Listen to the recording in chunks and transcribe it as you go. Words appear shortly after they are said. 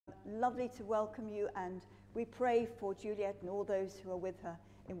lovely to welcome you, and we pray for Juliet and all those who are with her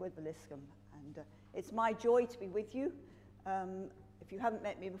in Woodville-Liscombe. And it's my joy to be with you. If you haven't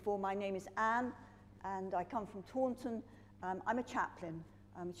met me before, my name is Anne, and I come from Taunton. I'm a chaplain.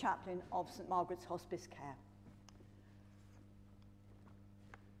 I'm a chaplain of St. Margaret's Hospice Care.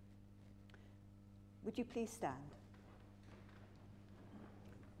 Would you please stand?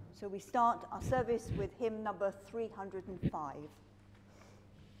 So we start our service with hymn number 305.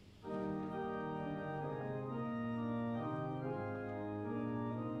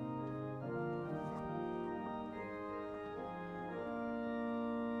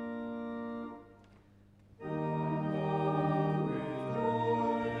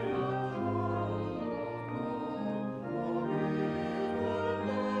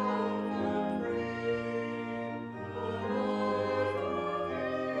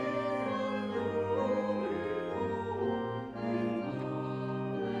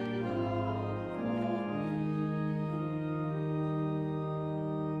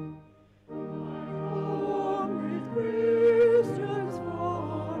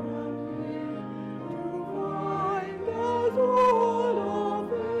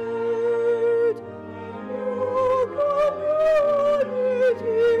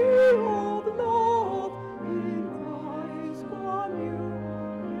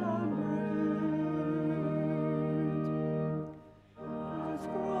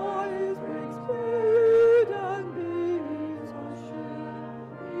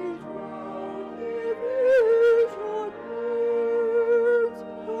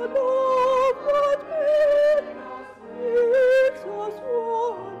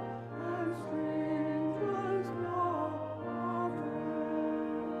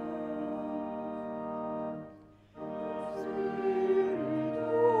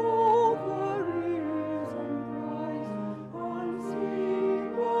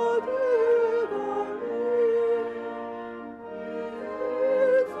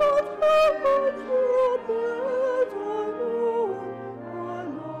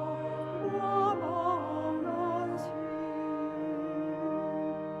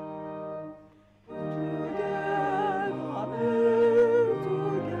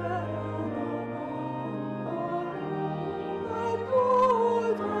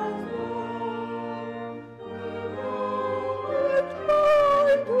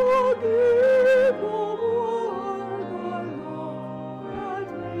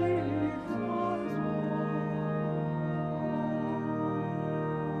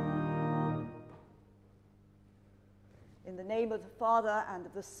 In the name of the Father, and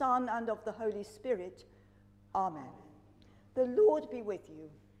of the Son, and of the Holy Spirit. Amen. The Lord be with you.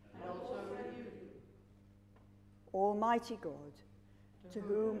 And also with you. Almighty God, to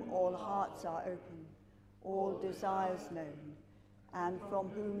whom all hearts are open, all desires known, and from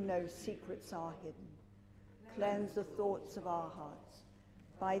whom no secrets are hidden, cleanse the thoughts of our hearts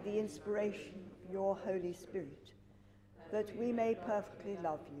by the inspiration of your Holy Spirit, that we may perfectly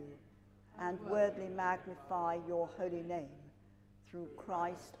love you and worthily magnify your holy name, through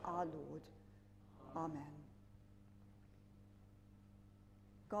Christ our Lord. Amen.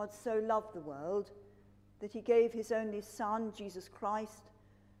 God so loved the world that he gave his only Son, Jesus Christ,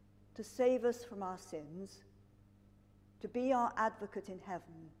 to save us from our sins, to be our advocate in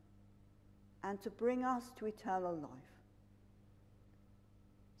heaven, and to bring us to eternal life.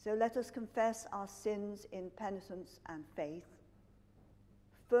 So let us confess our sins in penitence and faith,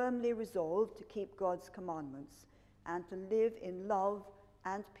 firmly resolved to keep God's commandments and to live in love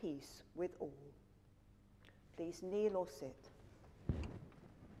and peace with all. Please kneel or sit.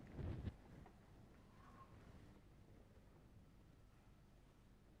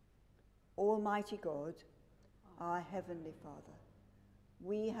 Almighty God, our Heavenly Father,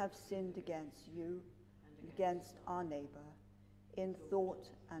 we have sinned against you and against our neighbour in thought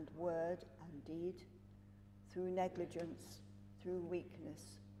and word and deed, through negligence, through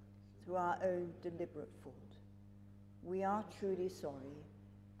weakness, through our own deliberate fault. We are truly sorry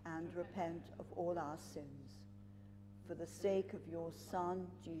and repent of all our sins, for the sake of your Son,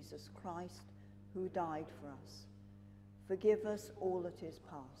 Jesus Christ, who died for us. Forgive us all that is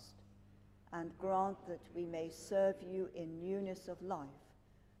past, and grant that we may serve you in newness of life,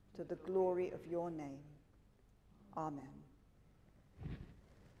 to the glory of your name. Amen.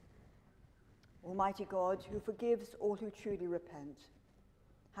 Almighty God, who forgives all who truly repent,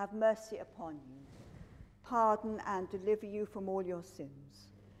 have mercy upon you, pardon and deliver you from all your sins,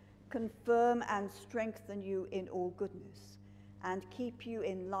 confirm and strengthen you in all goodness, and keep you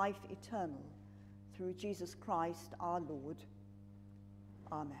in life eternal, through Jesus Christ our Lord.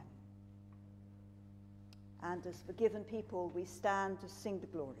 Amen. And as forgiven people, we stand to sing the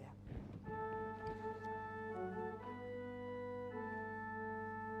Gloria.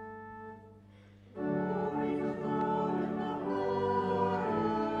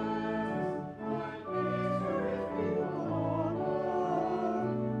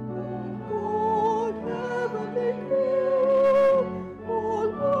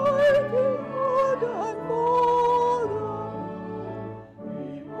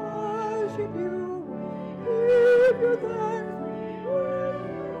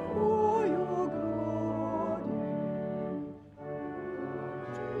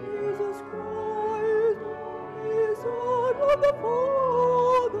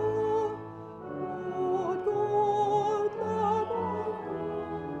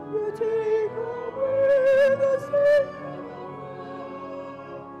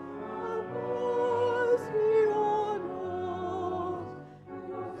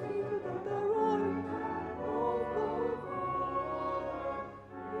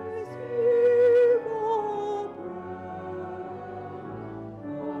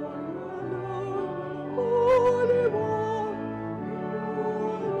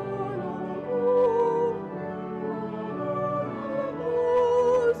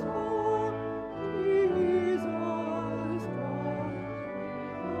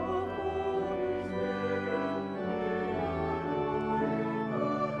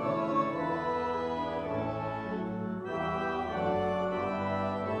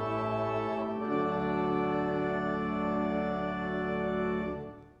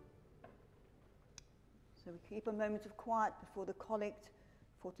 So we keep a moment of quiet before the collect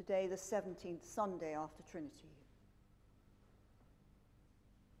for today, the 17th Sunday after Trinity.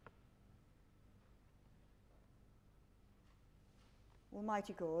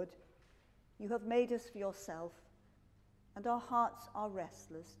 Almighty God, you have made us for yourself, and our hearts are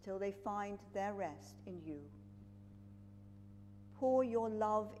restless till they find their rest in you. Pour your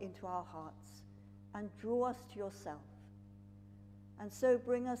love into our hearts and draw us to yourself, and so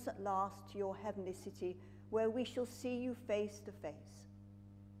bring us at last to your heavenly city, where we shall see you face to face.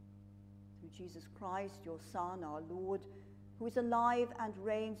 Through Jesus Christ, your Son, our Lord, who is alive and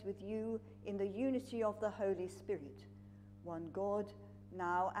reigns with you in the unity of the Holy Spirit, one God,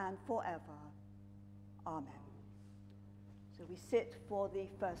 now and forever. Amen. So we sit for the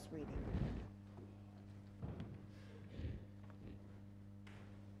first reading.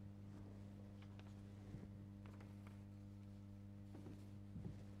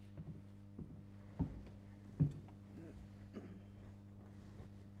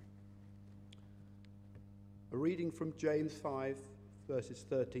 A reading from James 5, verses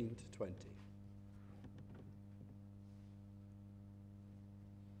 13 to 20.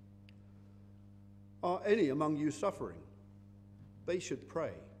 Are any among you suffering? They should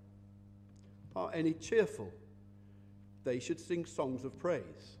pray. Are any cheerful? They should sing songs of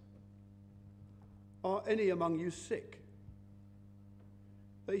praise. Are any among you sick?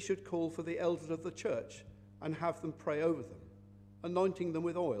 They should call for the elders of the church and have them pray over them, anointing them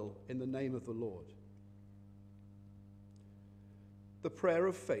with oil in the name of the Lord. The prayer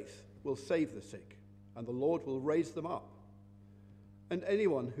of faith will save the sick, and the Lord will raise them up. And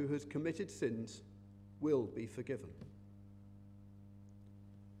anyone who has committed sins will be forgiven.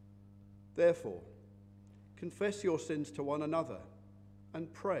 Therefore, confess your sins to one another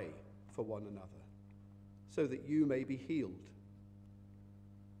and pray for one another, so that you may be healed.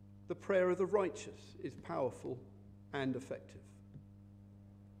 The prayer of the righteous is powerful and effective.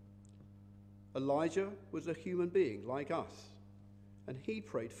 Elijah was a human being like us, and he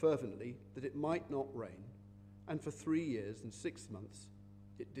prayed fervently that it might not rain, and for 3 years and 6 months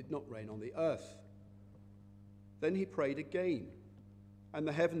it did not rain on the earth. Then he prayed again, and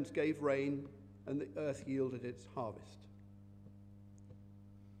the heavens gave rain, and the earth yielded its harvest.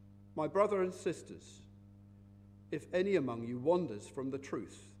 My brother and sisters, if any among you wanders from the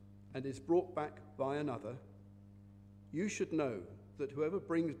truth and is brought back by another, you should know that whoever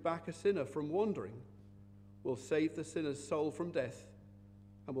brings back a sinner from wandering will save the sinner's soul from death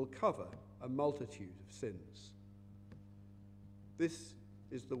and will cover a multitude of sins. This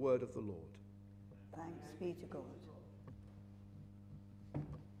is the word of the Lord. Thanks be to God.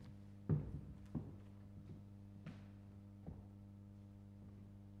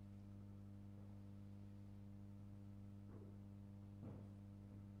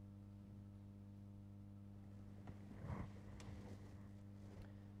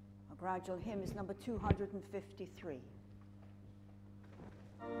 Our gradual hymn is number 253.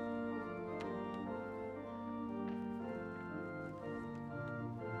 Thank you.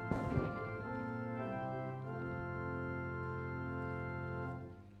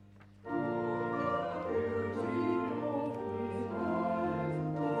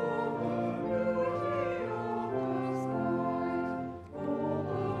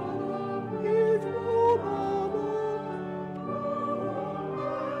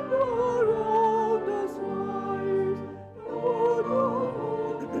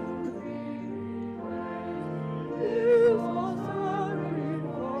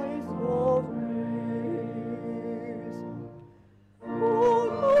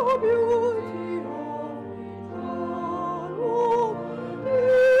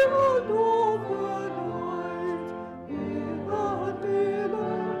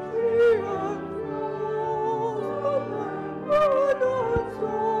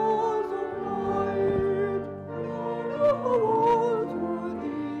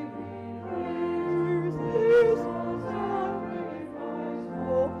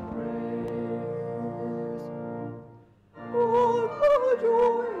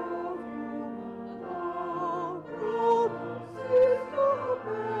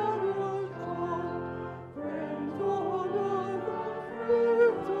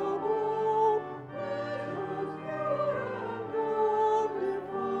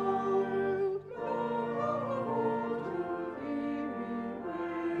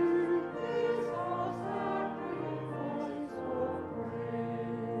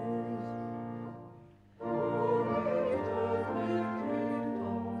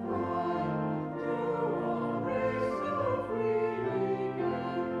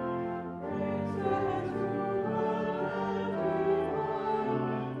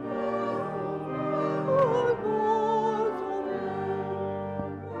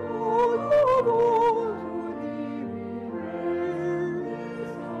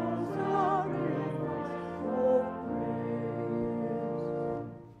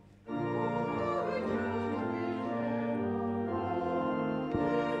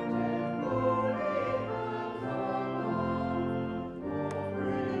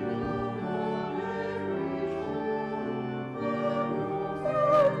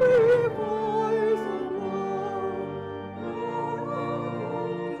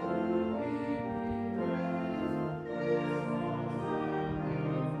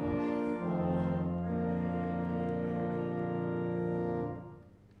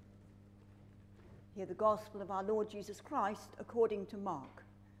 Hear the gospel of our Lord Jesus Christ according to Mark.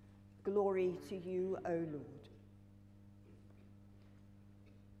 Glory to you, O Lord.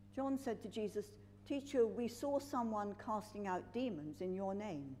 John said to Jesus, "Teacher, we saw someone casting out demons in your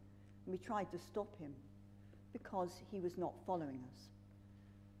name, and we tried to stop him because he was not following us."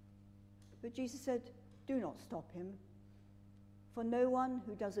 But Jesus said, "Do not stop him, for no one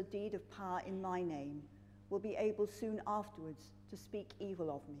who does a deed of power in my name will be able soon afterwards to speak evil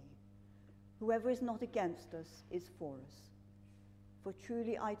of me. Whoever is not against us is for us. For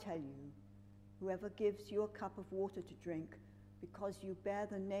truly I tell you, whoever gives you a cup of water to drink because you bear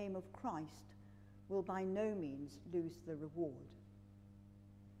the name of Christ will by no means lose the reward.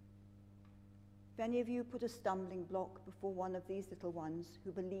 If any of you put a stumbling block before one of these little ones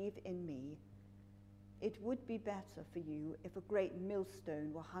who believe in me, it would be better for you if a great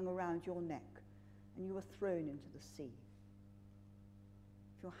millstone were hung around your neck and you were thrown into the sea.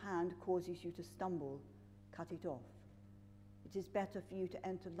 If your hand causes you to stumble, cut it off. It is better for you to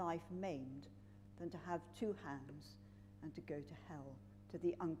enter life maimed than to have two hands and to go to hell, to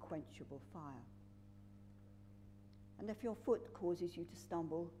the unquenchable fire. And if your foot causes you to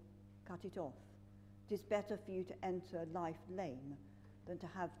stumble, cut it off. It is better for you to enter life lame than to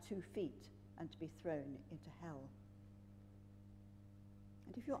have 2 feet and to be thrown into hell.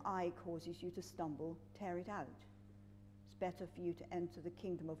 And if your eye causes you to stumble, tear it out. It's better for you to enter the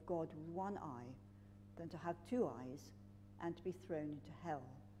kingdom of God with 1 eye than to have 2 eyes and to be thrown into hell,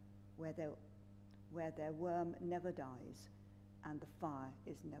 where their worm never dies and the fire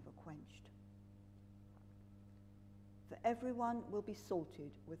is never quenched. For everyone will be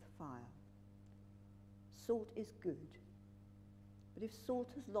salted with fire. Salt is good, but if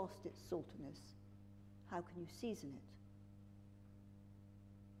salt has lost its saltiness, how can you season it?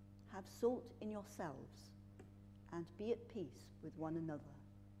 Have salt in yourselves and be at peace with one another.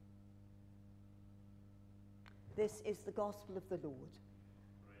 This is the gospel of the Lord.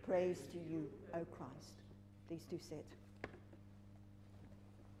 Praise to you, O Christ. Please do sit.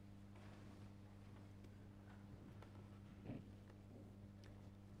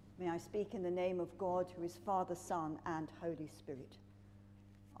 May I speak in the name of God, who is Father, Son, and Holy Spirit.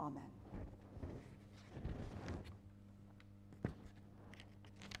 Amen.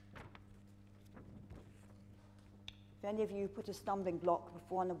 If any of you put a stumbling block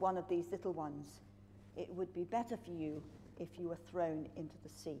before one of these little ones, it would be better for you if you were thrown into the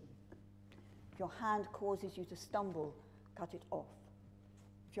sea. If your hand causes you to stumble, cut it off.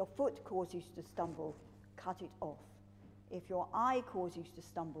 If your foot causes you to stumble, cut it off. If your eye causes you to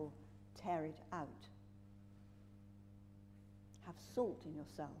stumble, tear it out. Have salt in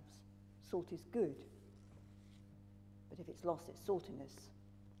yourselves. Salt is good. But if it's lost its saltiness,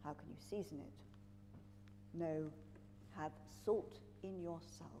 how can you season it? No, have salt in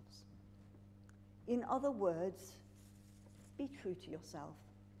yourselves. In other words, be true to yourself.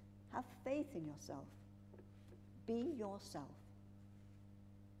 Have faith in yourself. Be yourself.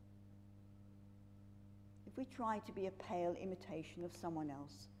 If we try to be a pale imitation of someone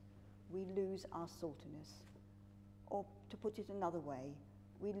else, we lose our saltiness. Or to put it another way,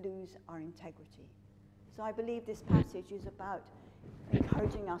 we lose our integrity. So I believe this passage is about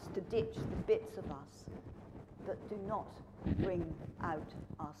encouraging us to ditch the bits of us that do not bring out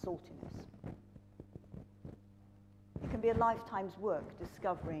our saltiness. It can be a lifetime's work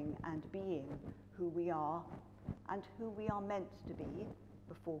discovering and being who we are and who we are meant to be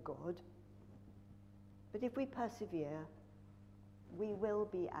before God. But if we persevere, we will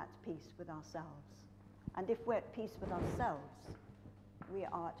be at peace with ourselves. And if we're at peace with ourselves, we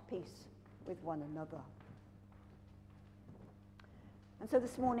are at peace with one another. And so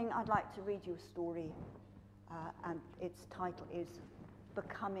this morning I'd like to read you a story, and its title is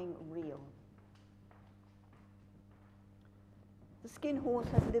Becoming Real. The skin horse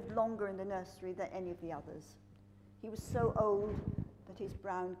had lived longer in the nursery than any of the others. He was so old that his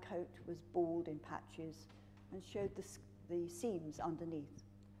brown coat was bald in patches and showed the seams underneath.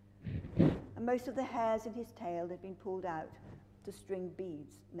 And most of the hairs in his tail had been pulled out to string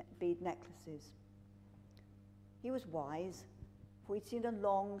bead necklaces. He was wise, for he'd seen a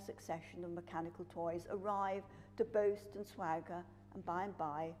long succession of mechanical toys arrive to boast and swagger and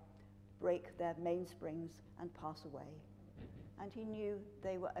by break their mainsprings and pass away. And he knew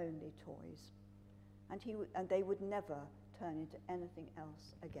they were only toys, and they would never turn into anything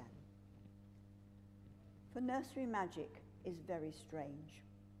else again. For nursery magic is very strange.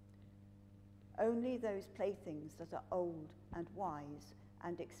 Only those playthings that are old and wise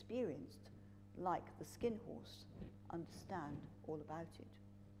and experienced, like the skin horse, understand all about it.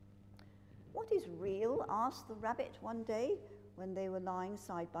 "What is real?" asked the rabbit one day when they were lying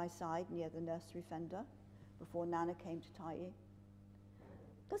side by side near the nursery fender before Nana came to tidy?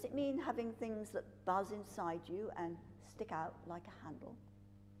 Does it mean having things that buzz inside you and stick out like a handle?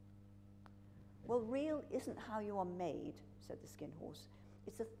 Well, real isn't how you are made, said the Skin Horse.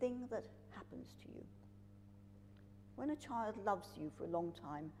 It's a thing that happens to you. When a child loves you for a long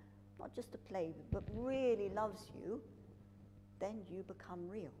time, not just to play, but really loves you, then you become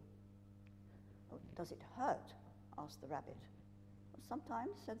real. Oh, does it hurt? Asked the rabbit. Well,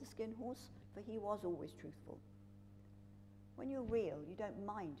 sometimes, said the Skin Horse, for he was always truthful. When you're real, you don't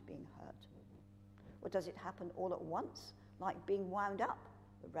mind being hurt. Or does it happen all at once, like being wound up?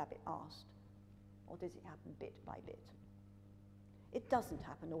 The rabbit asked. Or does it happen bit by bit? It doesn't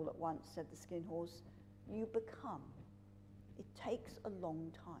happen all at once, said the Skin Horse. You become. It takes a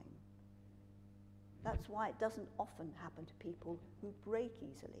long time. That's why it doesn't often happen to people who break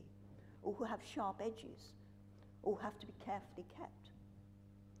easily, or who have sharp edges, or have to be carefully kept.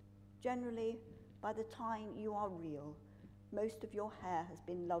 Generally, by the time you are real, most of your hair has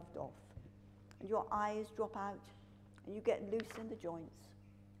been loved off, and your eyes drop out, and you get loose in the joints,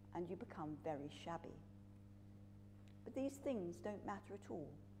 and you become very shabby. But these things don't matter at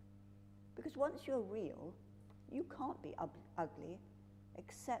all, because once you're real, you can't be ugly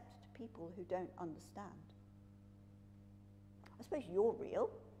except to people who don't understand. I suppose you're real,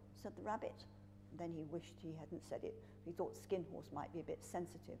 said the rabbit. And then he wished he hadn't said it. He thought Skin Horse might be a bit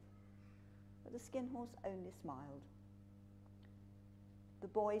sensitive. But the Skin Horse only smiled. The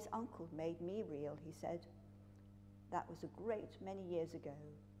boy's uncle made me real, he said. That was a great many years ago.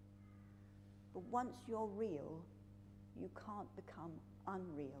 But once you're real, you can't become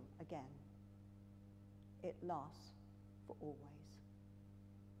unreal again. It lasts for always.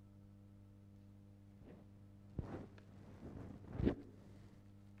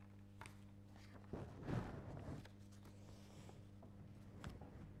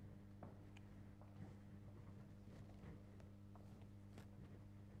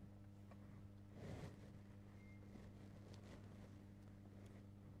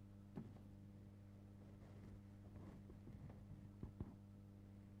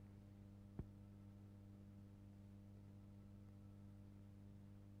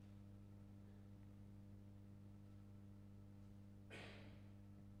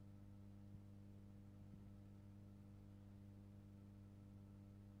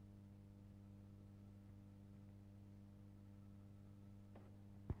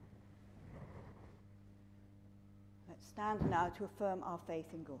 Let's stand now to affirm our faith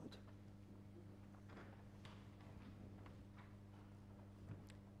in God.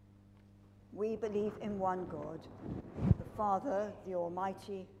 We believe in one God, the Father, the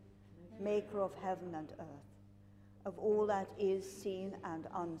Almighty, maker of heaven and earth, of all that is seen and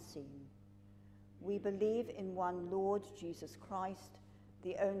unseen. We believe in one Lord Jesus Christ,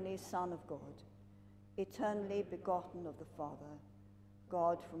 the only Son of God, eternally begotten of the Father,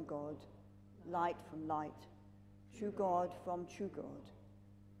 God from God, light from light, true God from true God,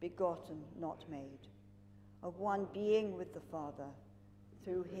 begotten, not made, of one being with the Father.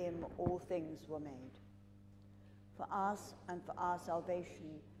 Through him all things were made. For us and for our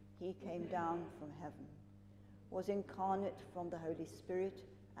salvation he came down from heaven, was incarnate from the Holy Spirit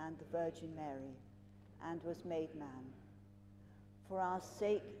and the Virgin Mary, and was made man. For our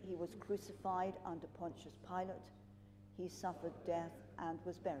sake he was crucified under Pontius Pilate. He suffered death and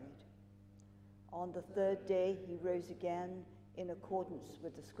was buried. On the third day he rose again in accordance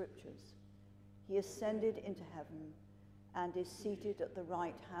with the Scriptures. He ascended into heaven and is seated at the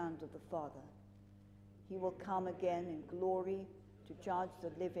right hand of the Father. He will come again in glory to judge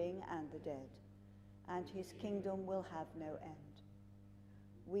the living and the dead, and his kingdom will have no end.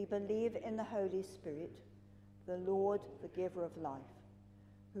 We believe in the Holy Spirit, the Lord, the giver of life,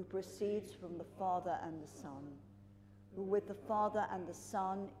 who proceeds from the Father and the Son, who with the Father and the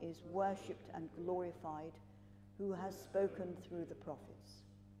Son is worshipped and glorified, who has spoken through the prophets.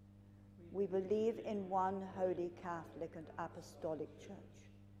 We believe in one holy Catholic and apostolic church.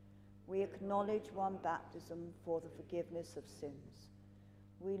 We acknowledge one baptism for the forgiveness of sins.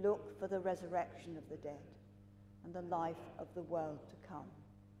 We look for the resurrection of the dead and the life of the world to come.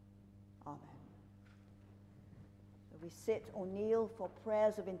 Amen. So we sit or kneel for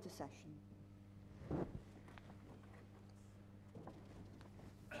prayers of intercession.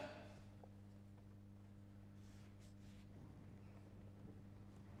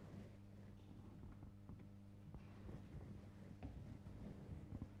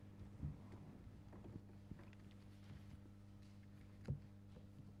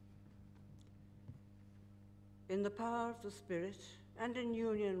 In the power of the Spirit and in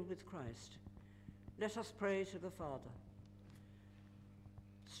union with Christ, let us pray to the Father.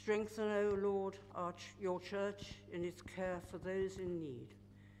 Strengthen, O Lord, your church in its care for those in need.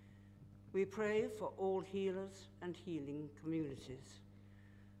 We pray for all healers and healing communities,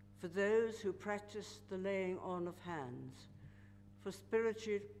 for those who practice the laying on of hands, for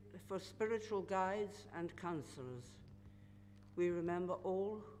spiritual guides and counselors. We remember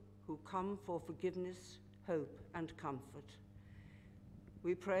all who come for forgiveness, hope, and comfort.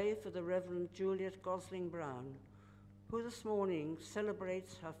 We pray for the Reverend Juliet Gosling Brown, who this morning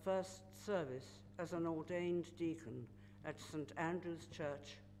celebrates her first service as an ordained deacon at St. Andrew's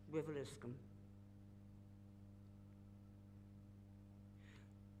Church, Wiveliscombe.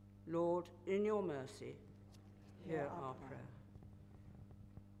 Lord, in your mercy, hear our prayer.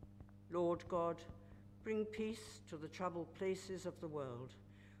 Lord God, bring peace to the troubled places of the world,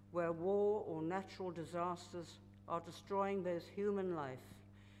 where war or natural disasters are destroying both human life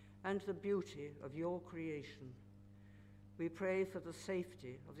and the beauty of your creation. We pray for the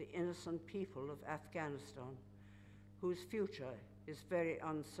safety of the innocent people of Afghanistan, whose future is very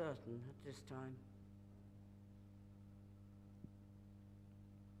uncertain at this time.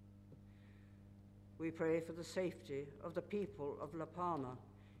 We pray for the safety of the people of La Palma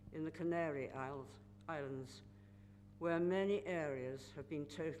in the Canary Islands, where many areas have been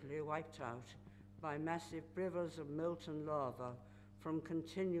totally wiped out by massive rivers of molten lava from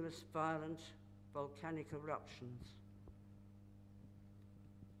continuous violent volcanic eruptions.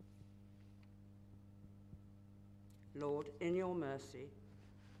 Lord, in your mercy,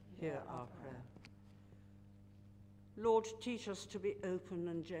 hear our prayer. Lord, teach us to be open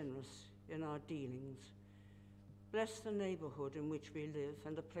and generous in our dealings. Bless the neighborhood in which we live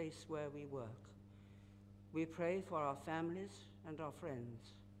and the place where we work. We pray for our families and our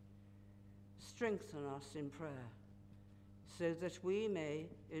friends. Strengthen us in prayer, so that we may,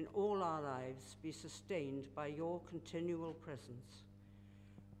 in all our lives, be sustained by your continual presence.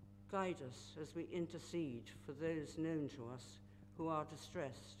 Guide us as we intercede for those known to us who are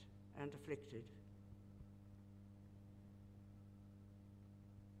distressed and afflicted.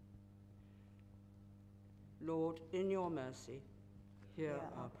 Lord, in your mercy, hear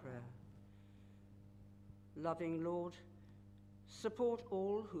our prayer. Loving Lord, support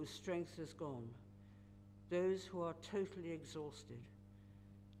all whose strength is gone, those who are totally exhausted,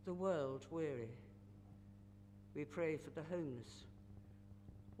 the world weary. We pray for the homeless,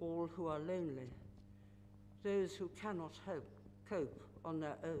 all who are lonely, those who cannot cope on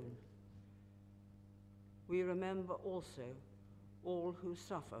their own. We remember also all who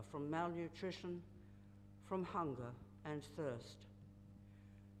suffer from malnutrition, from hunger and thirst.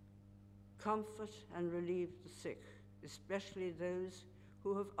 Comfort and relieve the sick, especially those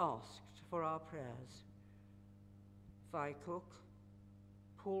who have asked for our prayers. Vi Cook,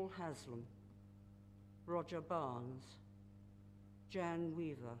 Paul Haslam, Roger Barnes, Jan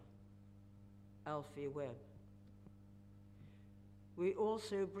Weaver, Alfie Webb. We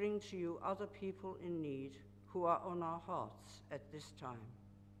also bring to you other people in need who are on our hearts at this time.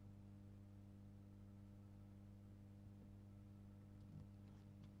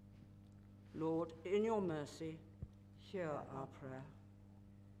 Lord, in your mercy, hear our prayer.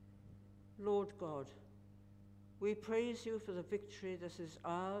 Lord God, we praise you for the victory that is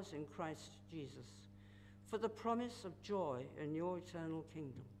ours in Christ Jesus, for the promise of joy in your eternal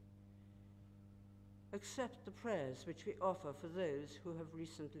kingdom. Accept the prayers which we offer for those who have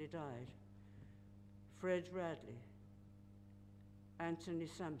recently died. Fred Radley, Anthony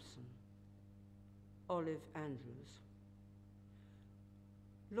Sampson, Olive Andrews.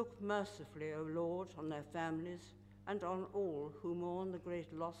 Look mercifully, O Lord, on their families and on all who mourn the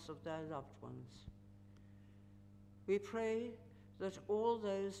great loss of their loved ones. We pray that all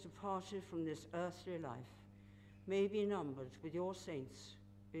those departed from this earthly life may be numbered with your saints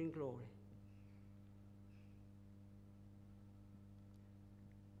in glory.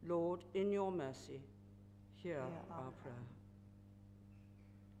 Lord, in your mercy, hear our prayer.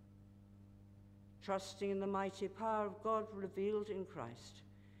 Trusting in the mighty power of God revealed in Christ,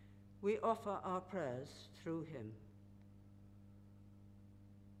 we offer our prayers through him.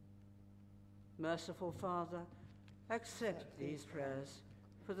 Merciful Father, accept these prayers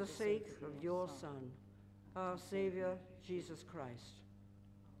for the sake of your Son, our Saviour, Jesus Christ.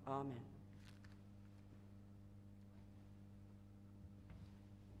 Amen.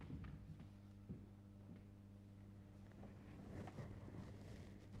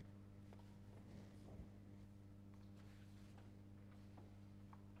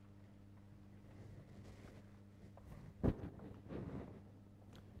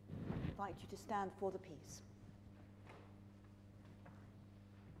 I invite you to stand for the peace.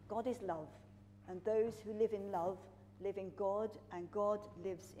 God is love, and those who live in love live in God, and God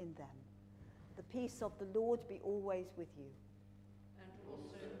lives in them. The peace of the Lord be always with you. And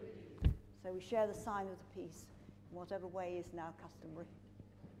also with you. So we share the sign of the peace in whatever way is now customary.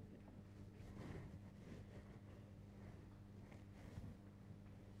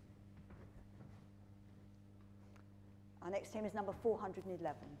 Our next hymn is number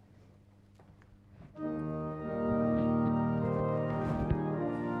 411.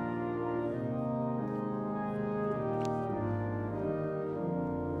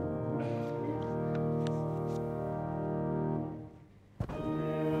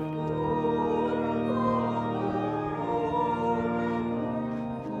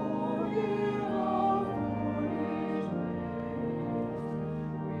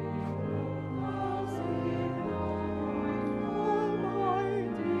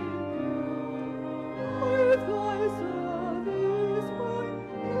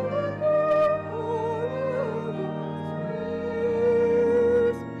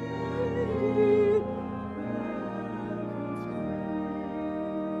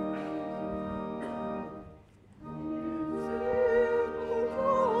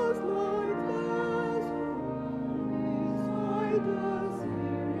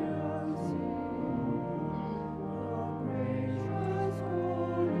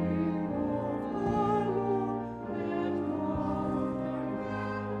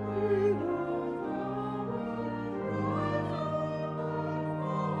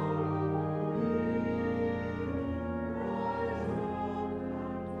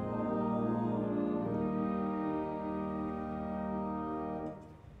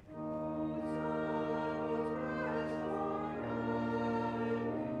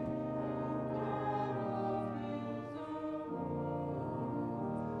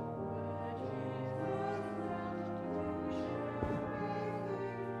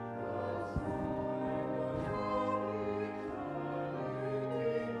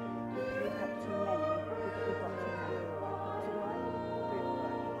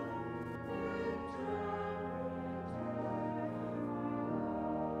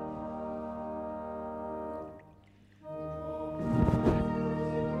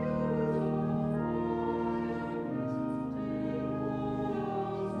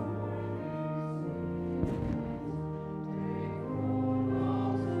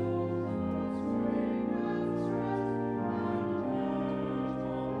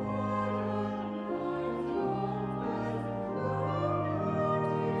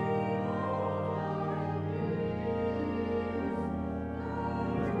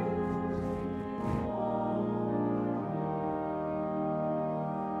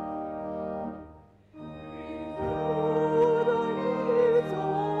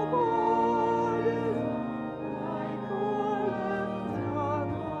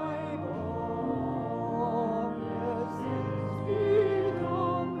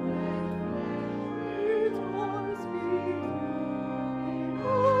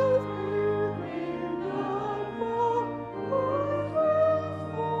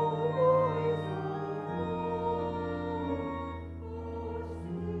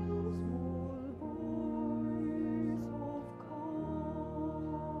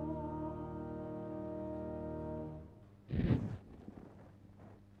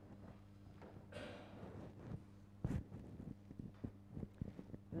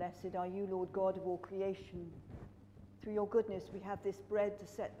 Blessed are you, Lord God of all creation. Through your goodness we have this bread to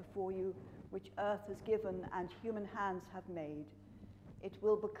set before you, which earth has given and human hands have made. It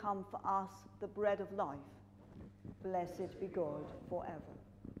will become for us the bread of life. Blessed be God forever.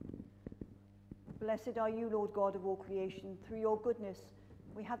 Blessed are you, Lord God of all creation. Through your goodness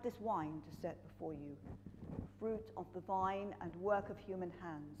we have this wine to set before you, fruit of the vine and work of human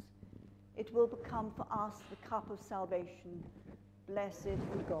hands. It will become for us the cup of salvation. Blessed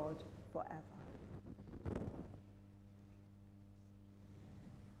be God forever.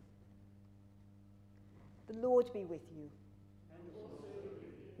 The Lord be with you. And also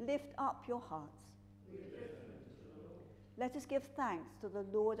with you. Lift up your hearts. We lift them to the Lord. Let us give thanks to the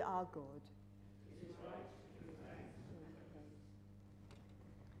Lord our God. It is right to give thanks.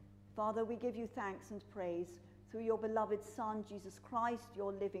 Father, we give you thanks and praise through your beloved Son, Jesus Christ,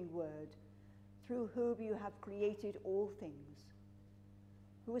 your living word, through whom you have created all things,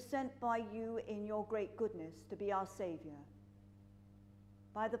 who was sent by you in your great goodness to be our Saviour.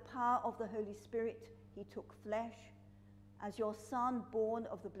 By the power of the Holy Spirit, he took flesh as your Son, born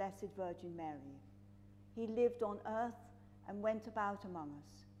of the Blessed Virgin Mary. He lived on earth and went about among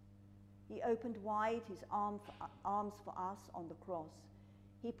us. He opened wide his arms for us on the cross.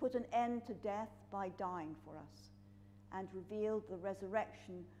 He put an end to death by dying for us and revealed the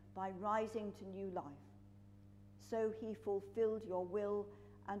resurrection by rising to new life. so he fulfilled your will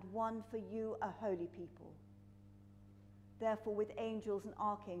and won for you a holy people. Therefore, with angels and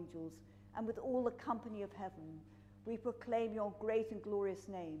archangels, and with all the company of heaven, we proclaim your great and glorious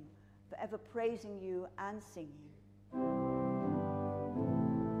name, forever praising you and singing.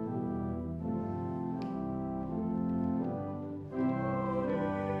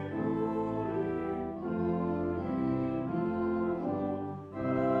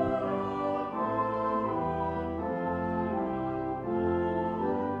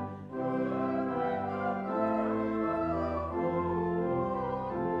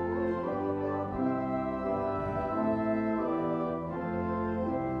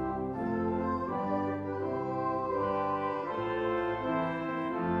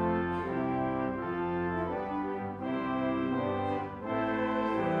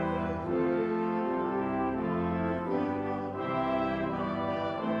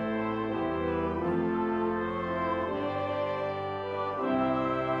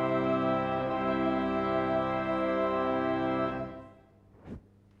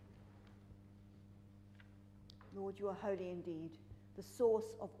 Lord, you are holy indeed, the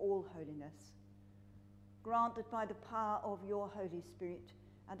source of all holiness. Grant that by the power of your Holy Spirit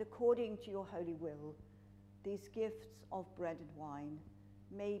and according to your holy will, these gifts of bread and wine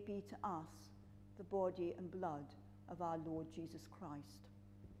may be to us the body and blood of our Lord Jesus Christ,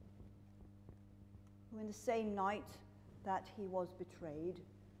 who in the same night that he was betrayed,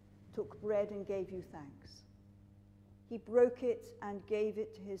 took bread and gave you thanks. He broke it and gave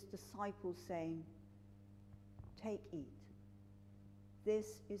it to his disciples, saying, "Take, eat.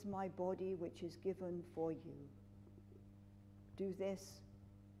 This is my body which is given for you. Do this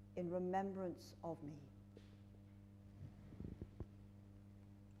in remembrance of me."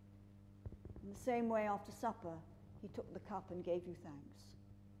 In the same way, after supper, he took the cup and gave you thanks.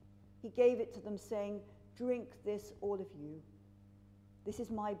 He gave it to them, saying, "Drink this, all of you. This is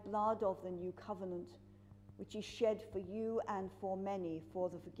my blood of the new covenant, which is shed for you and for many for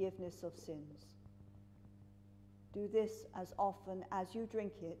the forgiveness of sins. Do this as often as you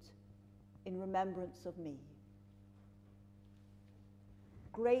drink it in remembrance of me."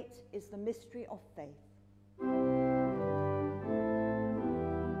 Great is the mystery of faith.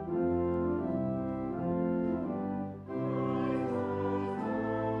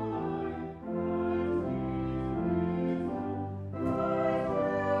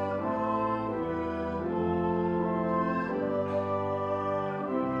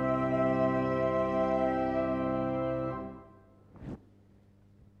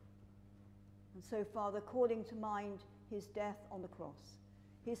 So, Father, calling to mind his death on the cross,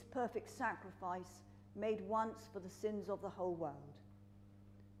 his perfect sacrifice made once for the sins of the whole world,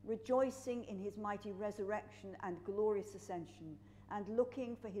 rejoicing in his mighty resurrection and glorious ascension, and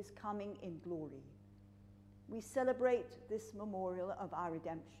looking for his coming in glory, we celebrate this memorial of our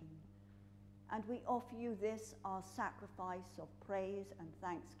redemption, and we offer you this, our sacrifice of praise and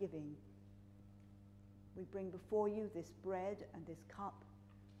thanksgiving. We bring before you this bread and this cup,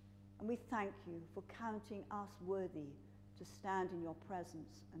 and we thank you for counting us worthy to stand in your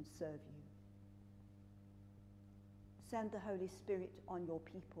presence and serve you. Send the Holy Spirit on your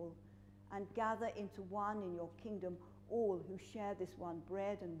people and gather into one in your kingdom all who share this one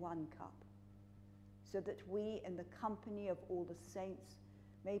bread and one cup, so that we, in the company of all the saints,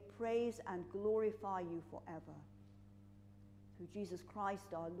 may praise and glorify you forever. Through Jesus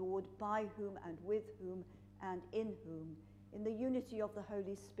Christ our Lord, by whom and with whom and in whom, in the unity of the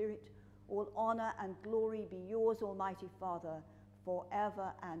Holy Spirit, all honor and glory be yours, Almighty Father,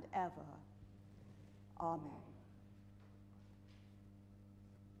 forever and ever. Amen.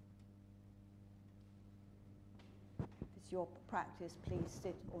 If it's your practice, please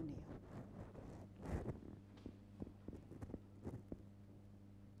sit or kneel.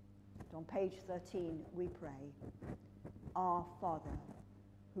 On page 13, we pray, "Our Father,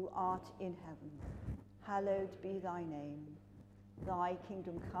 who art in heaven, hallowed be thy name. Thy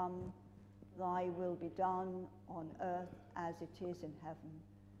kingdom come, thy will be done on earth as it is in heaven.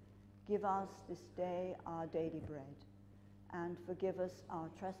 Give us this day our daily bread, and forgive us our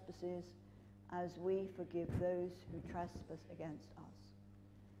trespasses as we forgive those who trespass against us.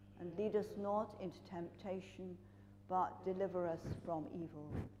 And lead us not into temptation, but deliver us from evil.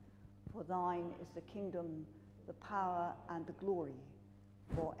 For thine is the kingdom, the power, and the glory,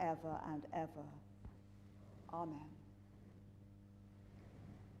 forever and ever. Amen."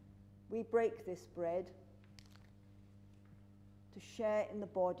 We break this bread to share in the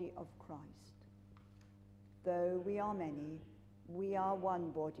body of Christ. Though we are many, we are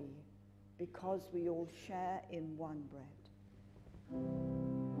one body, because we all share in one bread.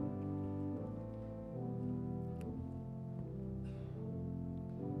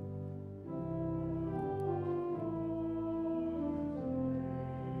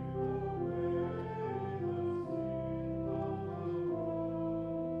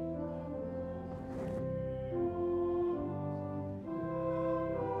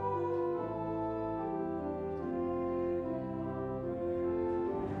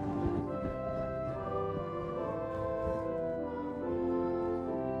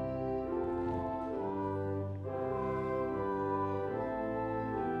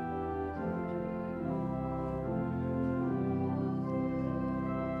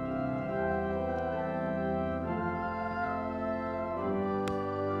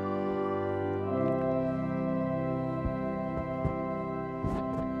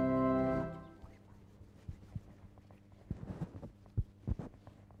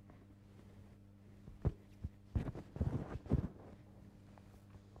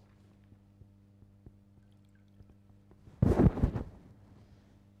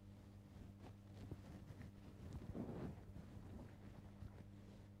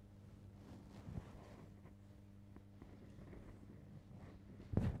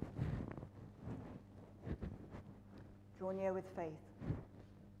 Draw near with faith.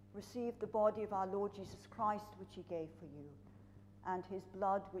 Receive the body of our Lord Jesus Christ, which he gave for you, and his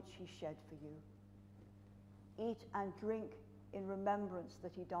blood, which he shed for you. Eat and drink in remembrance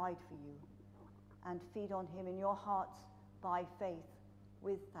that he died for you, and feed on him in your hearts by faith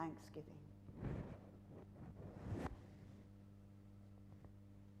with thanksgiving.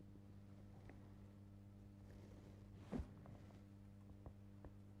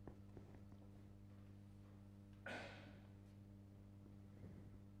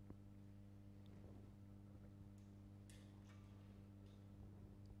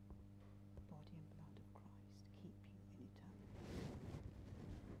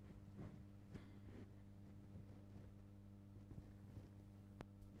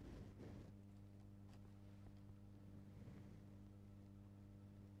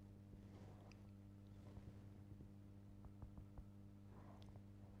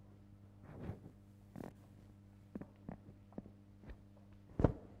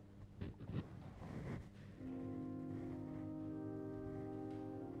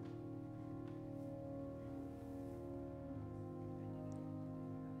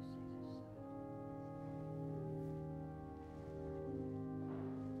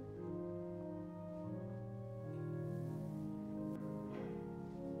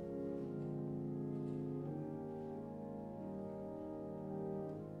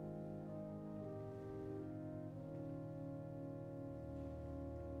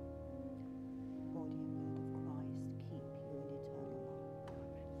 Body and blood of Christ keep you in eternal life.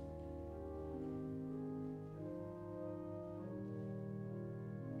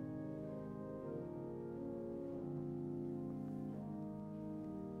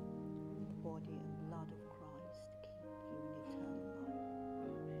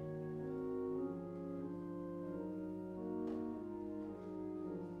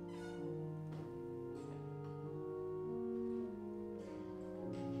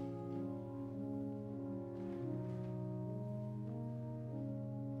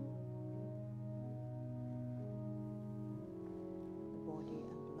 The body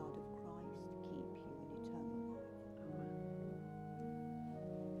and blood of Christ keep you in eternal life.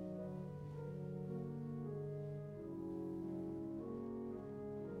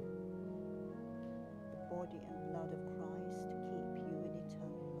 Body and blood of Christ keep you in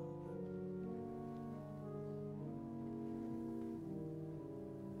eternal life.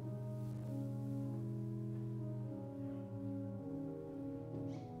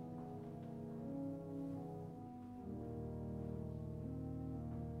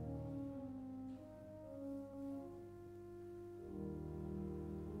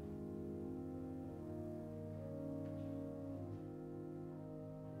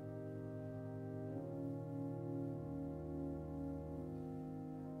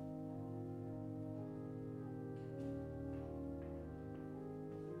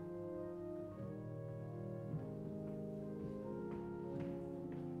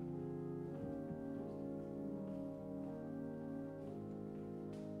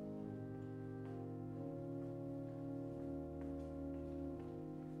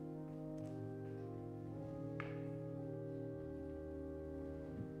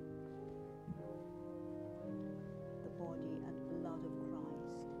 Body and blood of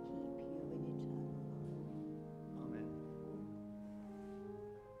Christ keep you in eternal life. Amen.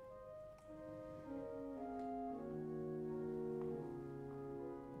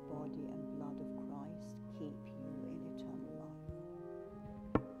 The body and blood of Christ keep you in eternal life.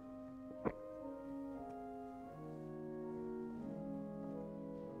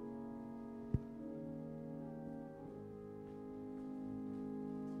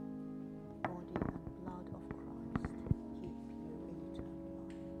 Body and blood of Christ keep you in eternal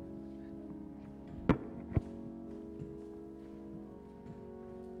life.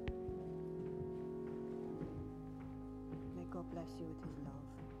 May God bless you with his love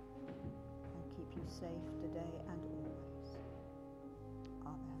and keep you safe today and always.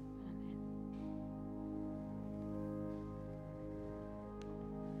 Amen.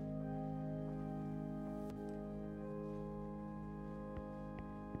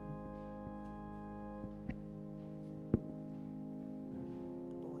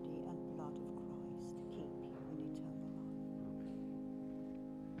 The body and blood of Christ keep you in eternal life.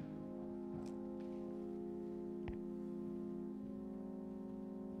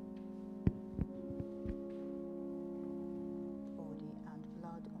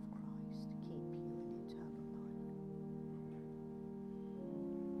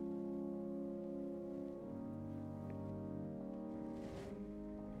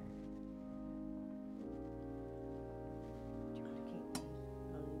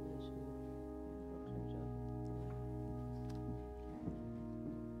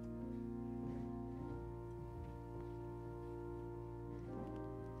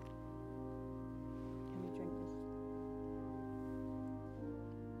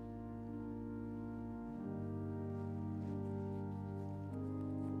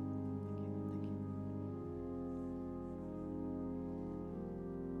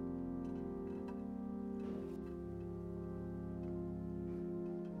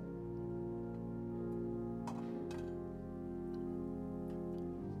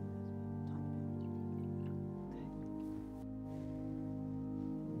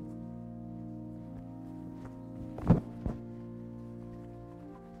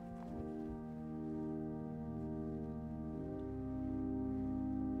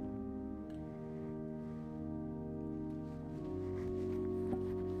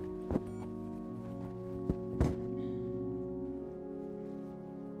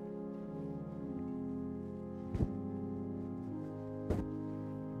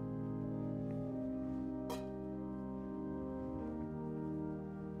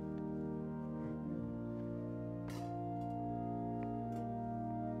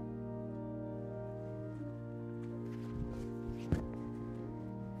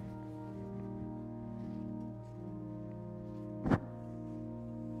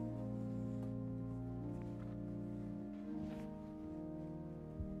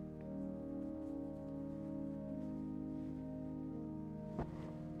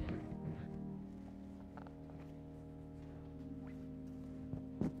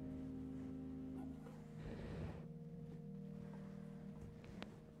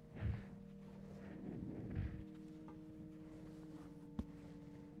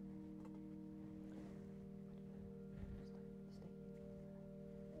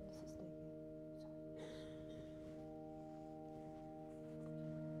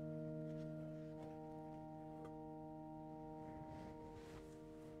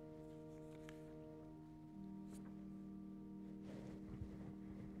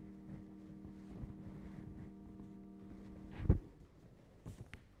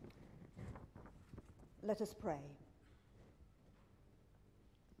 Let us pray.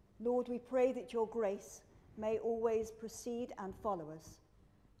 Lord, we pray that your grace may always precede and follow us,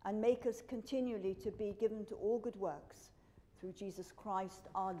 and make us continually to be given to all good works, through Jesus Christ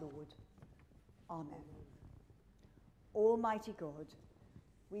our Lord. Amen. Almighty God,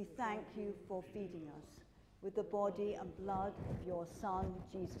 we thank you for feeding us with the body and blood of your Son,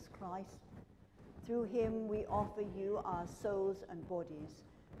 Jesus Christ. Through him we offer you our souls and bodies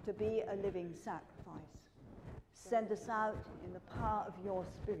to be a living sacrifice. Send us out in the power of your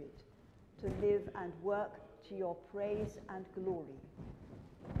Spirit to live and work to your praise and glory.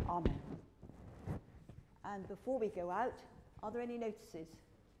 Amen. And before we go out, are there any notices?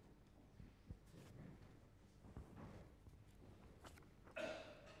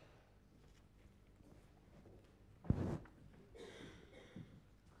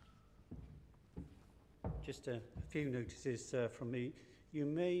 Just a few notices from me. You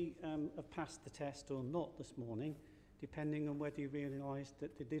may have passed the test or not this morning, depending on whether you realised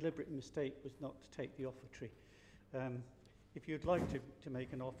that the deliberate mistake was not to take the offertory. If you'd like to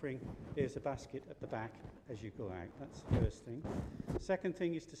make an offering, there's a basket at the back as you go out. That's the first thing. Second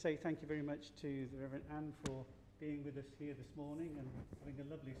thing is to say thank you very much to the Reverend Anne for being with us here this morning and having a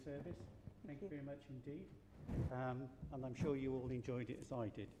lovely service. Thank you very much indeed. And I'm sure you all enjoyed it as I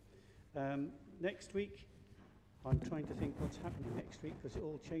did. Next week, I'm trying to think what's happening next week because it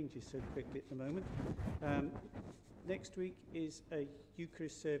all changes so quickly at the moment. Next week is a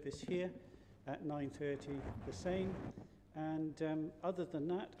Eucharist service here at 9:30, the same. And other than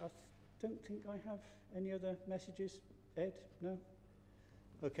that, I don't think I have any other messages. Ed? No?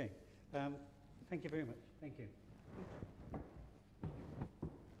 Okay. Thank you very much. Thank you.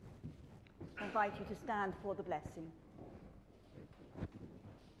 I invite you to stand for the blessing.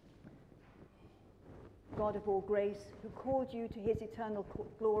 God of all grace, who called you to his eternal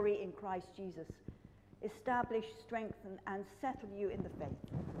glory in Christ Jesus, establish, strengthen, and settle you in the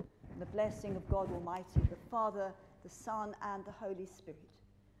faith. And the blessing of God Almighty, the Father, the Son, and the Holy Spirit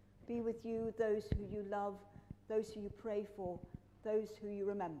be with you, those who you love, those who you pray for, those who you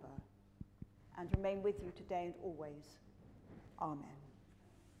remember, and remain with you today and always. Amen.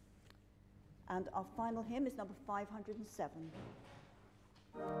 And our final hymn is number 507.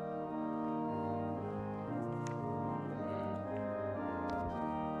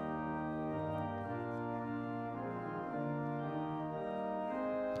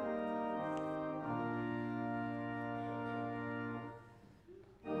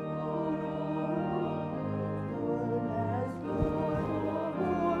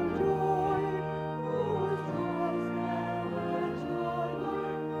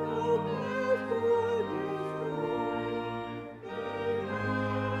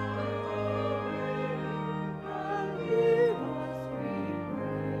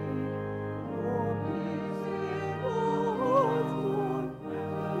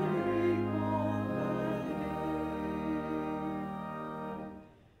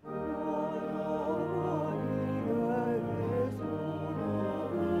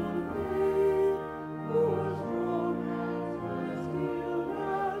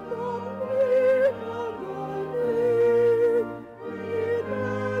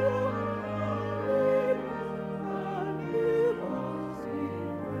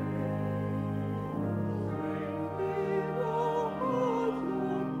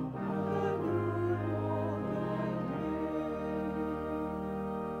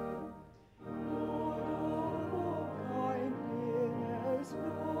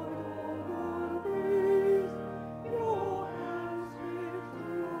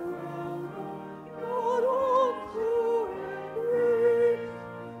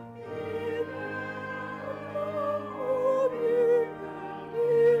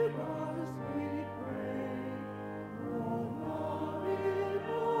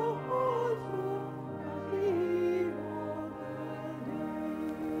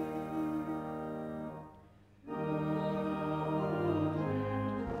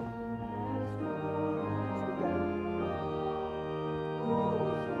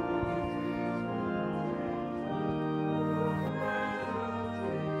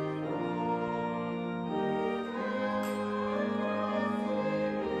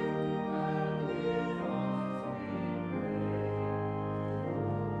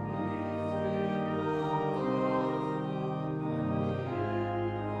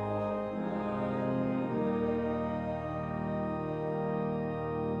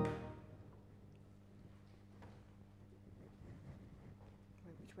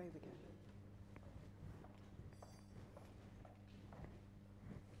 Which way we go?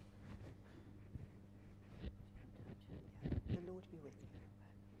 The Lord be with you.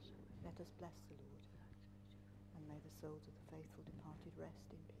 Let us bless the Lord. May the souls of the faithful departed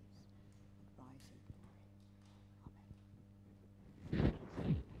rest in peace and rise in